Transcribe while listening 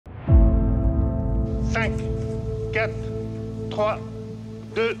5, 4,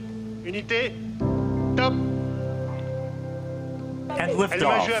 3, 2, unité, top. And Allumage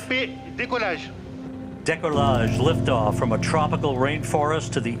liftoff. EAP, décollage. Decollage, liftoff from a tropical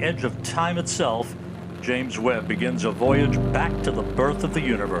rainforest to the edge of time itself. James Webb begins a voyage back to the birth of the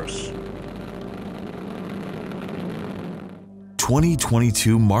universe.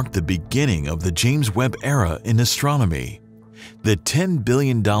 2022 marked the beginning of the James Webb era in astronomy. The $10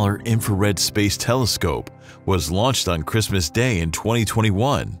 billion Infrared Space Telescope was launched on Christmas Day in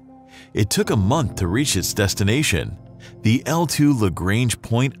 2021. It took a month to reach its destination, the L2 Lagrange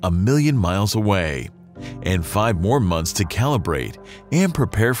point a million miles away, and 5 more months to calibrate and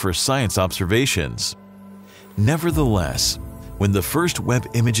prepare for science observations. Nevertheless, when the first Webb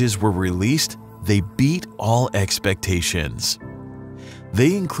images were released, they beat all expectations.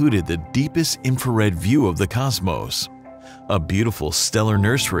 They included the deepest infrared view of the cosmos, a beautiful stellar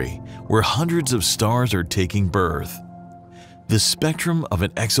nursery where hundreds of stars are taking birth, the spectrum of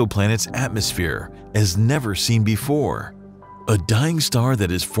an exoplanet's atmosphere as never seen before, a dying star that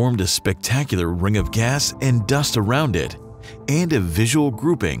has formed a spectacular ring of gas and dust around it, and a visual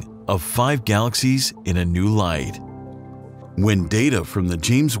grouping of 5 galaxies in a new light. When data from the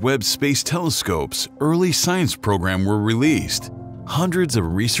James Webb Space Telescope's early science program were released, hundreds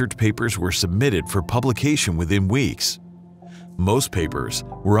of research papers were submitted for publication within weeks. Most papers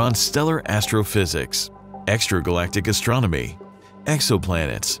were on stellar astrophysics, extragalactic astronomy,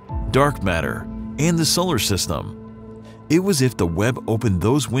 exoplanets, dark matter, and the solar system. It was as if the Webb opened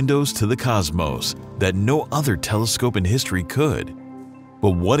those windows to the cosmos that no other telescope in history could.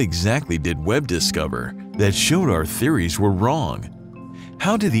 But what exactly did Webb discover that showed our theories were wrong?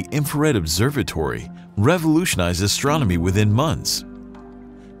 How did the Infrared Observatory revolutionize astronomy within months?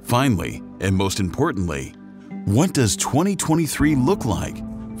 Finally, and most importantly, what does 2023 look like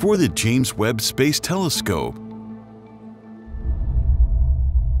for the James Webb Space Telescope?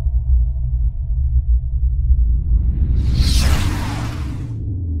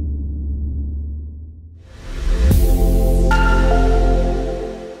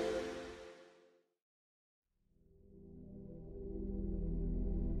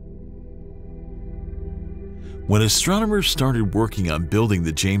 When astronomers started working on building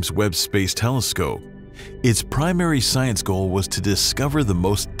the James Webb Space Telescope, its primary science goal was to discover the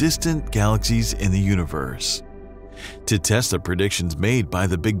most distant galaxies in the universe. To test the predictions made by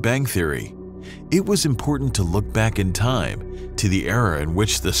the Big Bang Theory, it was important to look back in time to the era in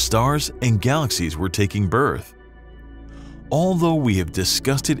which the stars and galaxies were taking birth. Although we have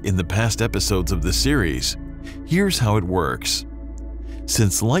discussed it in the past episodes of the series, here's how it works.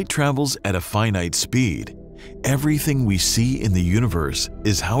 Since light travels at a finite speed, everything we see in the universe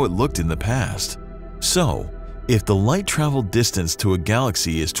is how it looked in the past. So, if the light travel distance to a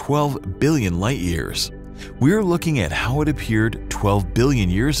galaxy is 12 billion light-years, we're looking at how it appeared 12 billion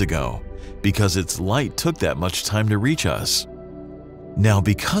years ago, because its light took that much time to reach us. Now,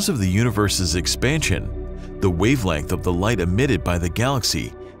 because of the universe's expansion, the wavelength of the light emitted by the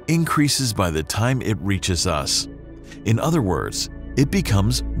galaxy increases by the time it reaches us. In other words, it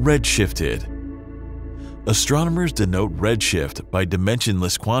becomes redshifted. Astronomers denote redshift by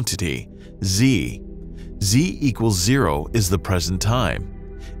dimensionless quantity, z. Z equals 0 is the present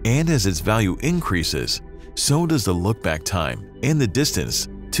time, and as its value increases, so does the look-back time and the distance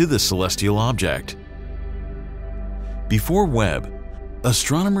to the celestial object. Before Webb,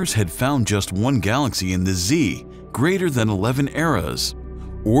 astronomers had found just one galaxy in the Z greater than 11 eras,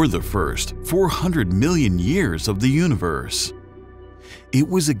 or the first 400 million years of the universe. It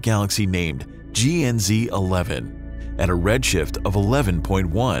was a galaxy named GNZ 11 at a redshift of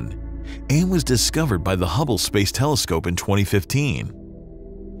 11.1 and was discovered by the Hubble Space Telescope in 2015.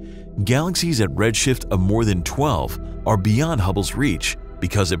 Galaxies at redshift of more than 12 are beyond Hubble's reach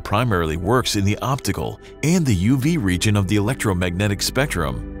because it primarily works in the optical and the UV region of the electromagnetic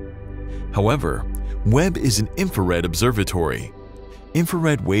spectrum. However, Webb is an infrared observatory.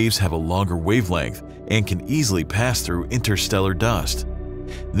 Infrared waves have a longer wavelength and can easily pass through interstellar dust.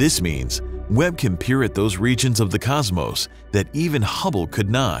 This means Webb can peer at those regions of the cosmos that even Hubble could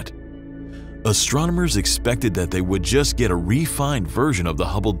not. Astronomers expected that they would just get a refined version of the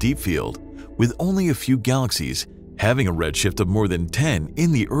Hubble Deep Field, with only a few galaxies having a redshift of more than 10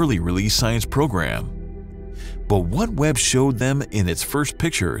 in the early release science program. But what Webb showed them in its first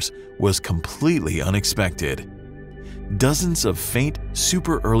pictures was completely unexpected. Dozens of faint,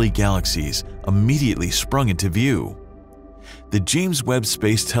 super-early galaxies immediately sprung into view. The James Webb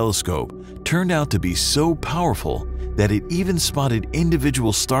Space Telescope turned out to be so powerful that it even spotted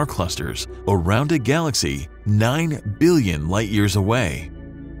individual star clusters around a galaxy 9 billion light-years away.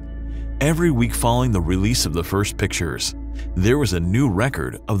 Every week following the release of the first pictures, there was a new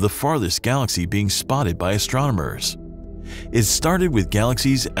record of the farthest galaxy being spotted by astronomers. It started with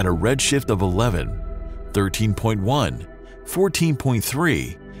galaxies at a redshift of 11, 13.1,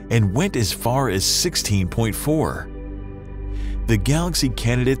 14.3, and went as far as 16.4. The galaxy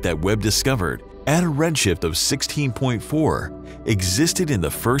candidate that Webb discovered at a redshift of 16.4 existed in the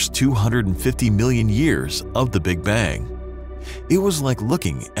first 250 million years of the Big Bang. It was like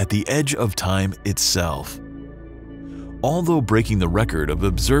looking at the edge of time itself. Although breaking the record of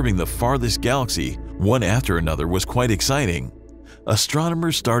observing the farthest galaxy one after another was quite exciting,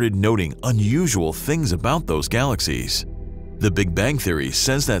 astronomers started noting unusual things about those galaxies. The Big Bang Theory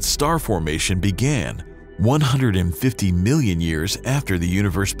says that star formation began 150 million years after the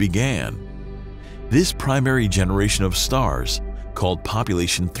universe began. This primary generation of stars, called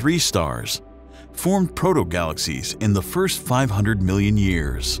population 3 stars, formed proto-galaxies in the first 500 million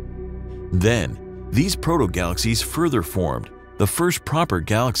years. Then, these proto-galaxies further formed the first proper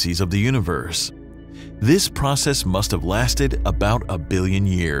galaxies of the universe. This process must have lasted about 1 billion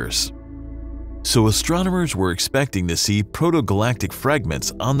years. So astronomers were expecting to see proto-galactic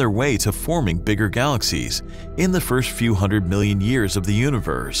fragments on their way to forming bigger galaxies in the first few 100 million years of the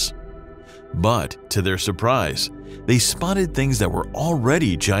universe. But, to their surprise, they spotted things that were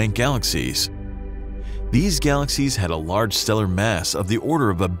already giant galaxies. These galaxies had a large stellar mass of the order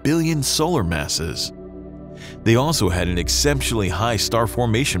of 1 billion solar masses. They also had an exceptionally high star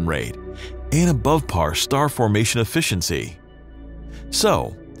formation rate and above-par star formation efficiency.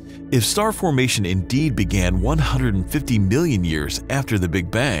 So, if star formation indeed began 150 million years after the Big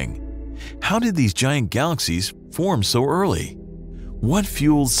Bang, how did these giant galaxies form so early? What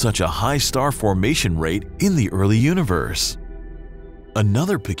fueled such a high star formation rate in the early universe?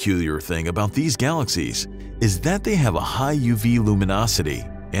 Another peculiar thing about these galaxies is that they have a high UV luminosity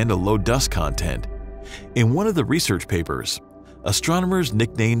and a low dust content. In one of the research papers, astronomers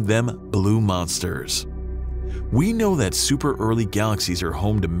nicknamed them blue monsters. We know that super early galaxies are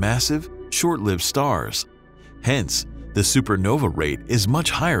home to massive, short-lived stars. Hence, the supernova rate is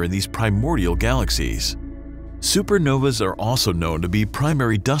much higher in these primordial galaxies. Supernovas are also known to be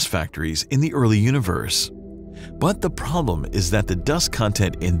primary dust factories in the early universe. But the problem is that the dust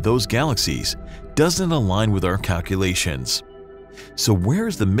content in those galaxies doesn't align with our calculations. So where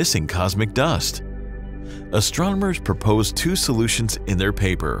is the missing cosmic dust? Astronomers propose 2 solutions in their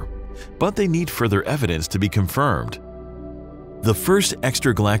paper, but they need further evidence to be confirmed. The first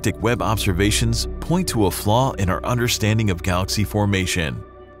extragalactic Webb observations point to a flaw in our understanding of galaxy formation.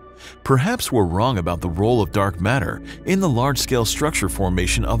 Perhaps we're wrong about the role of dark matter in the large-scale structure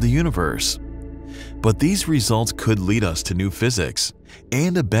formation of the universe. But these results could lead us to new physics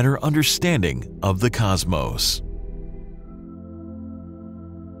and a better understanding of the cosmos.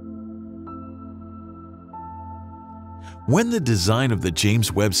 When the design of the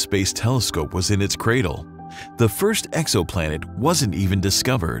James Webb Space Telescope was in its cradle, the first exoplanet wasn't even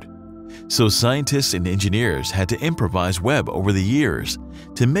discovered. So scientists and engineers had to improvise Webb over the years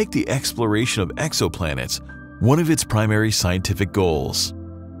to make the exploration of exoplanets one of its primary scientific goals.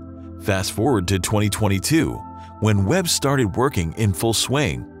 Fast forward to 2022, when Webb started working in full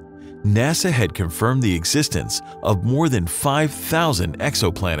swing. NASA had confirmed the existence of more than 5,000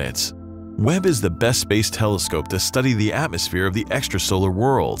 exoplanets. Webb is the best space telescope to study the atmosphere of the extrasolar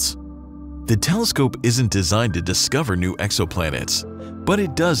worlds. The telescope isn't designed to discover new exoplanets, but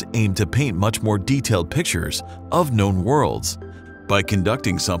it does aim to paint much more detailed pictures of known worlds by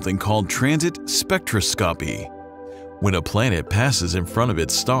conducting something called transit spectroscopy. When a planet passes in front of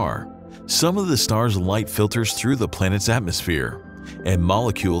its star, some of the star's light filters through the planet's atmosphere, and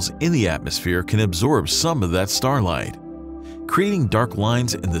molecules in the atmosphere can absorb some of that starlight, creating dark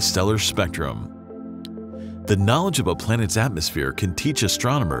lines in the stellar spectrum. The knowledge of a planet's atmosphere can teach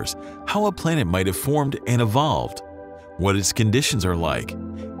astronomers how a planet might have formed and evolved, what its conditions are like,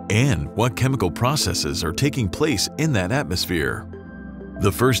 and what chemical processes are taking place in that atmosphere.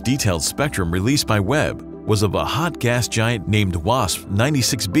 The first detailed spectrum released by Webb was of a hot gas giant named WASP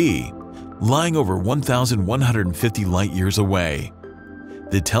 96b, lying over 1,150 light-years away.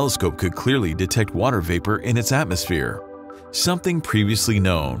 The telescope could clearly detect water vapor in its atmosphere, something previously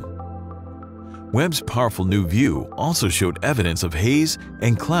known. Webb's powerful new view also showed evidence of haze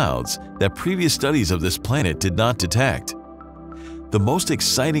and clouds that previous studies of this planet did not detect. The most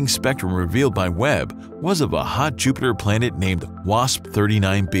exciting spectrum revealed by Webb was of a hot Jupiter planet named WASP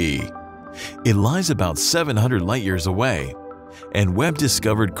 39b. It lies about 700 light-years away, and Webb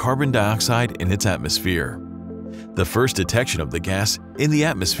discovered carbon dioxide in its atmosphere, the first detection of the gas in the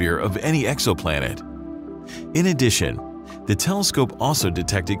atmosphere of any exoplanet. In addition, The telescope also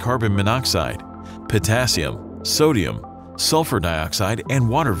detected carbon monoxide, potassium, sodium, sulfur dioxide, and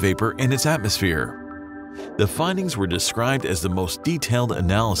water vapor in its atmosphere. The findings were described as the most detailed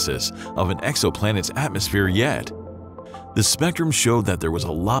analysis of an exoplanet's atmosphere yet. The spectrum showed that there was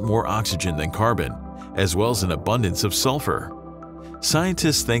a lot more oxygen than carbon, as well as an abundance of sulfur.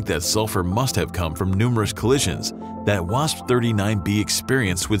 Scientists think that sulfur must have come from numerous collisions that WASP-39b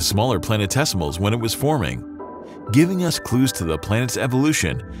experienced with smaller planetesimals when it was forming, giving us clues to the planet's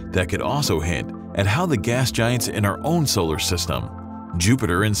evolution that could also hint at how the gas giants in our own solar system,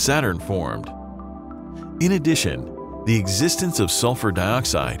 Jupiter and Saturn, formed. In addition, the existence of sulfur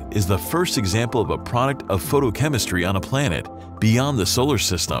dioxide is the first example of a product of photochemistry on a planet beyond the solar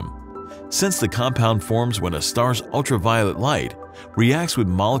system, since the compound forms when a star's ultraviolet light reacts with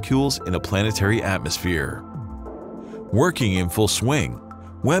molecules in a planetary atmosphere. Working in full swing,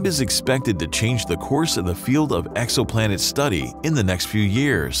 Webb is expected to change the course of the field of exoplanet study in the next few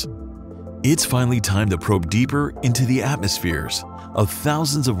years. It's finally time to probe deeper into the atmospheres of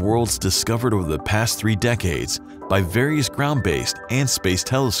thousands of worlds discovered over the past 3 decades by various ground-based and space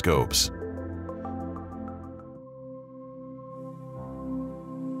telescopes.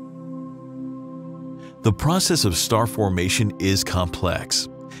 The process of star formation is complex,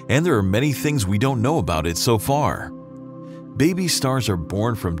 and there are many things we don't know about it so far. Baby stars are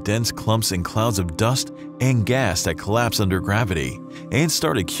born from dense clumps and clouds of dust and gas that collapse under gravity and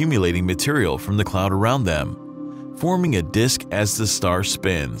start accumulating material from the cloud around them, forming a disk as the star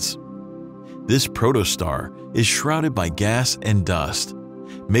spins. This protostar is shrouded by gas and dust,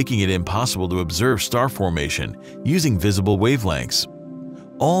 making it impossible to observe star formation using visible wavelengths.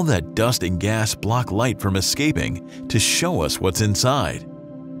 All that dust and gas block light from escaping to show us what's inside.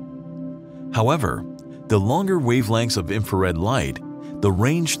 However, the longer wavelengths of infrared light, the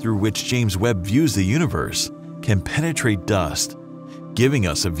range through which James Webb views the universe, can penetrate dust, giving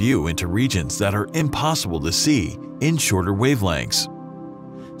us a view into regions that are impossible to see in shorter wavelengths,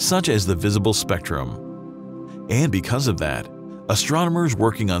 such as the visible spectrum. And because of that, astronomers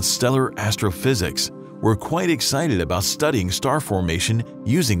working on stellar astrophysics were quite excited about studying star formation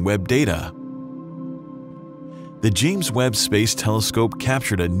using Webb data. The James Webb Space Telescope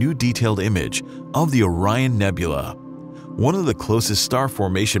captured a new detailed image of the Orion Nebula, one of the closest star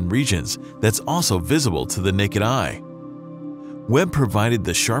formation regions that's also visible to the naked eye. Webb provided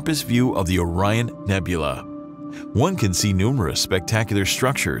the sharpest view of the Orion Nebula. One can see numerous spectacular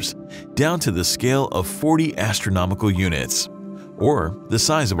structures, down to the scale of 40 astronomical units, or the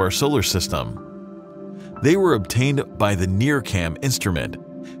size of our solar system. They were obtained by the NIRCam instrument,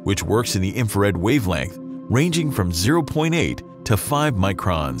 which works in the infrared wavelength ranging from 0.8 to 5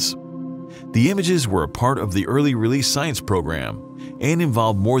 microns. The images were a part of the early release science program and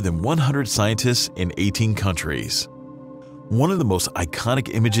involved more than 100 scientists in 18 countries. One of the most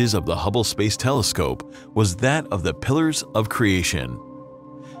iconic images of the Hubble Space Telescope was that of the Pillars of Creation.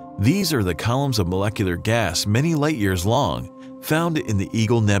 These are the columns of molecular gas many light years long found in the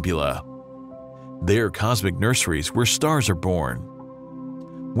Eagle Nebula. They are cosmic nurseries where stars are born.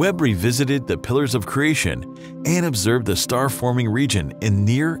 Webb revisited the Pillars of Creation and observed the star-forming region in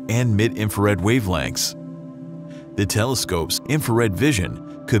near and mid-infrared wavelengths. The telescope's infrared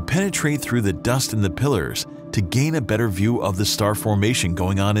vision could penetrate through the dust in the pillars to gain a better view of the star formation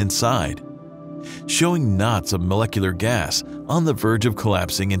going on inside, showing knots of molecular gas on the verge of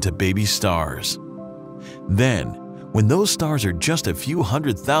collapsing into baby stars. Then, when those stars are just a few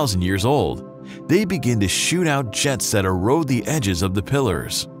 100,000 years old, they begin to shoot out jets that erode the edges of the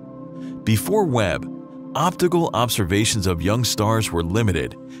pillars. Before Webb, optical observations of young stars were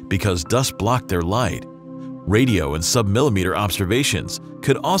limited because dust blocked their light. Radio and sub-millimeter observations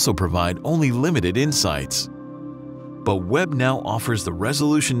could also provide only limited insights. But Webb now offers the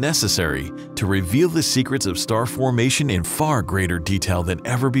resolution necessary to reveal the secrets of star formation in far greater detail than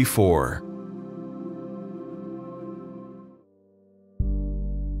ever before.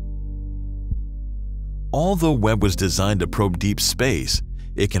 Although Webb was designed to probe deep space,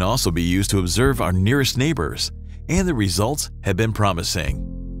 it can also be used to observe our nearest neighbors, and the results have been promising.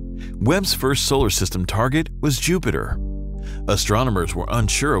 Webb's first solar system target was Jupiter. Astronomers were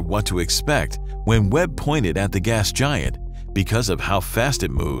unsure of what to expect when Webb pointed at the gas giant because of how fast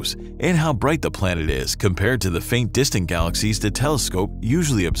it moves and how bright the planet is compared to the faint distant galaxies the telescope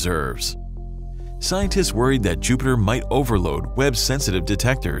usually observes. Scientists worried that Jupiter might overload Webb's sensitive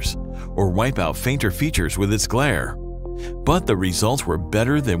detectors or wipe out fainter features with its glare. But the results were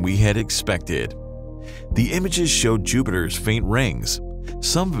better than we had expected. The images showed Jupiter's faint rings,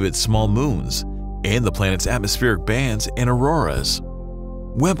 some of its small moons, and the planet's atmospheric bands and auroras.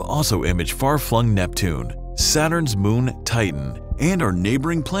 Webb also imaged far-flung Neptune, Saturn's moon Titan, and our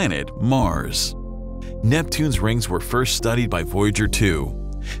neighboring planet Mars. Neptune's rings were first studied by Voyager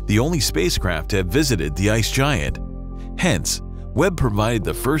 2, the only spacecraft to have visited the ice giant. Hence, Webb provided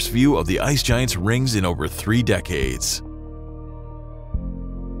the first view of the ice giant's rings in over 3 decades.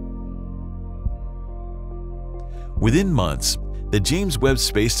 Within months, the James Webb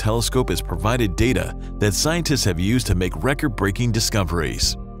Space Telescope has provided data that scientists have used to make record-breaking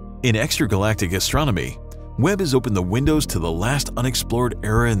discoveries. In extragalactic astronomy, Webb has opened the windows to the last unexplored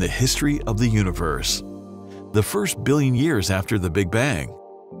era in the history of the universe, the first billion years after the Big Bang.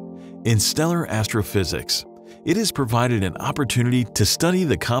 In stellar astrophysics, it has provided an opportunity to study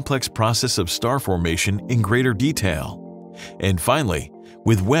the complex process of star formation in greater detail. And finally,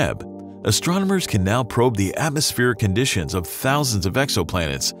 with Webb, astronomers can now probe the atmospheric conditions of thousands of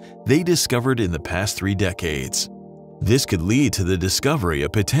exoplanets they discovered in the past 3 decades. This could lead to the discovery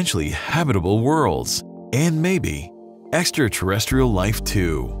of potentially habitable worlds, and maybe extraterrestrial life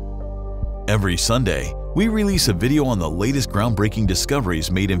too. Every Sunday, we release a video on the latest groundbreaking discoveries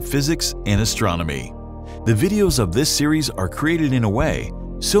made in physics and astronomy. The videos of this series are created in a way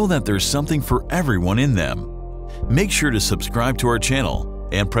so that there's something for everyone in them. Make sure to subscribe to our channel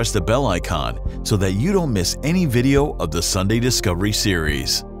and press the bell icon so that you don't miss any video of the Sunday Discovery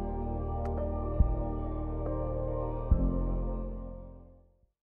series.